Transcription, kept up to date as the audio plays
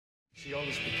See all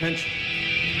this potential.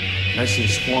 I see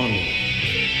it squandered.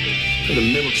 For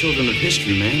the middle children of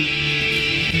history, man.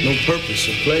 No purpose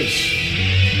or place.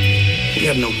 We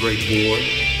have no great war.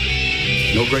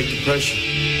 No great depression.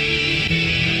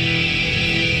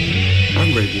 Our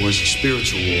great war is a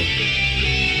spiritual war.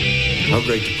 Our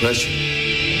great depression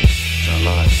is our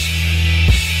lives.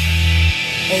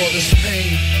 All this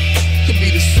pain could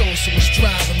be the source of what's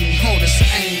driving me. All this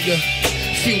anger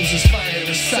fuses fire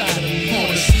inside of me. All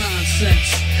this nonsense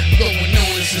going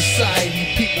on in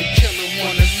society. People killing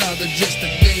one another just to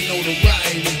gain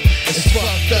notoriety. It's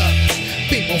fucked up.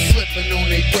 People flipping on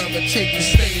their brother, taking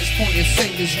stands, pointing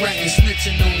fingers, ratting,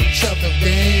 snitching on each other.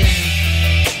 Damn.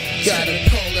 Gotta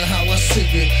call it how I see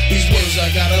it. These words I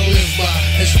gotta live by.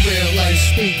 It's real life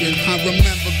speaking. I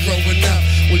remember growing up,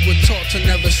 we were taught to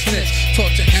never snitch, taught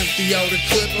to empty out a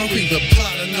clip or either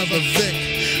plot another Vic.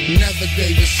 Never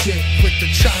gave a shit, quick to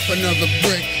chop another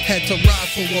brick. Had to ride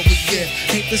for what we get.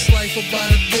 Ain't this life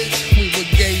about a bitch? We were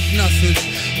gave nothing.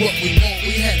 What we want,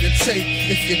 we had to take.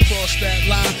 If you cross that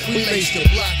line, we laced your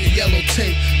block of yellow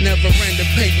tape. Never ran the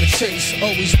paper chase.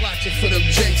 Always watching for them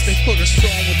jakes. They put us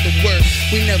on with the work.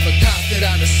 We never copped it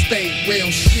out of state. Real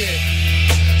shit.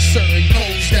 Certain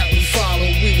codes that we follow.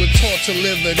 We were taught to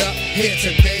live it up. Here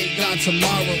today, gone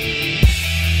tomorrow.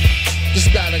 Just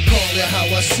gotta call it how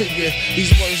I see it.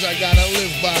 These words I gotta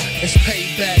live by. It's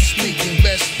payback speaking.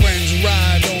 Best friends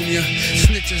ride on ya.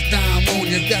 Snitches dime on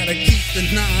ya. Gotta keep the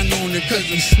 9 on ya, cause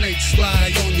them snakes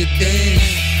slide on ya. Damn.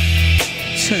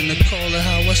 Tend to call it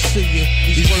how I see it.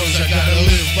 These words I gotta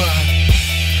live by.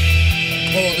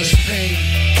 All this pain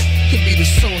could be the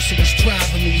source of what's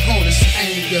driving me. All this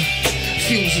anger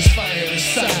fuses fire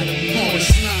inside of me. All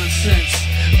this nonsense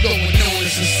going on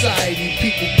in society.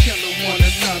 People killing one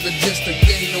another just to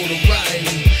gain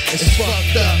notoriety. It's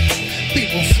fucked up.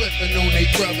 People flipping on their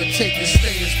brother, taking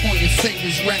stands, pointing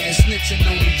fingers, ratting, snitching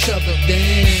on each other.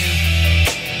 Damn.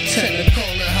 Tend to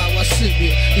call it how I see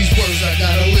it. These words I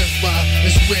gotta live by.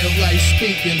 It's real life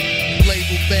speaking.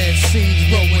 Label bad seeds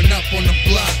growing up on the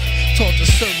block. Taught to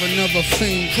serve another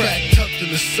fiend, crack tucked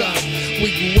in the sock. We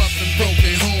grew up in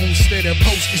broken homes, stayed at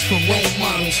posters for role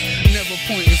models. Never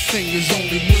pointing fingers,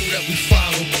 only rule that we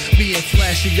follow. Being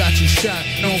flashy got you shot,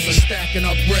 known for stacking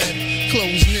up bread.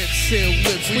 Closed knit, sealed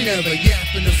lips, we never yap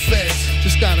in the feds.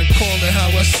 Just gotta call it how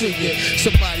I see it.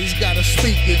 Somebody's gotta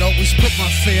speak it, always put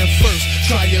my fam first.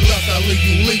 Try your luck, I'll leave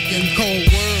you leaking. Cold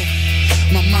world.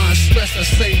 My mind stressed, I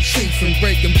say chief and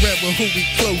breaking bread with who we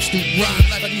close to.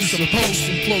 Rhyme like you supposed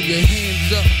to. Throw your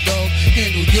hands up, dog.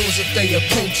 Handle yours if they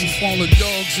approach you. Fallen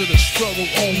dogs of the struggle,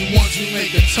 only ones who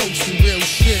make a toast to real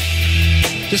shit.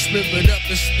 Just live it up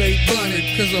and stay blunted,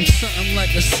 cause I'm something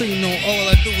like a casino. All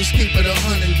I do is keep it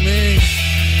 100, man.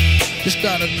 Just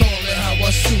gotta call it how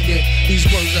I see it. These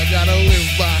words I gotta live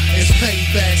by. It's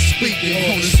payback speaking.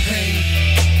 All this pain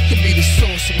could be the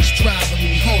source of what's driving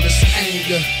me. All this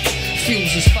anger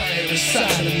fuses fire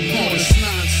inside of me. All this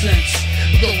nonsense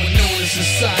going on in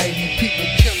society. People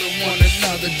killing one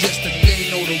another just to gain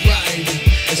notoriety.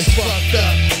 It's fucked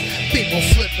up. People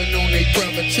flipping on their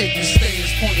brother, taking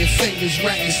stands, pointing fingers,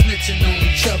 ratting, snitching on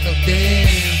each other. Damn.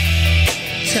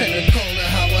 Tend to call it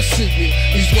how I see it.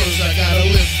 These words I gotta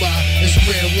live by. It's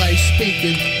real life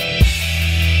speaking.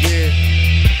 Yeah.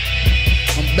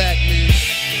 I'm back, man.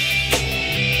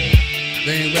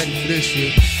 They ain't ready for this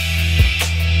shit.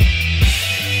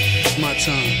 It's my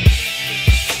time.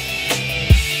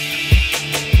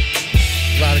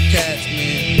 A lot of cats,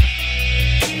 man.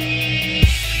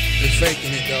 They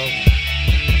faking it, though.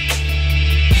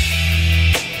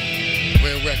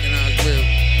 Real recognize real.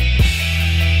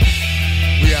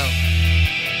 We out.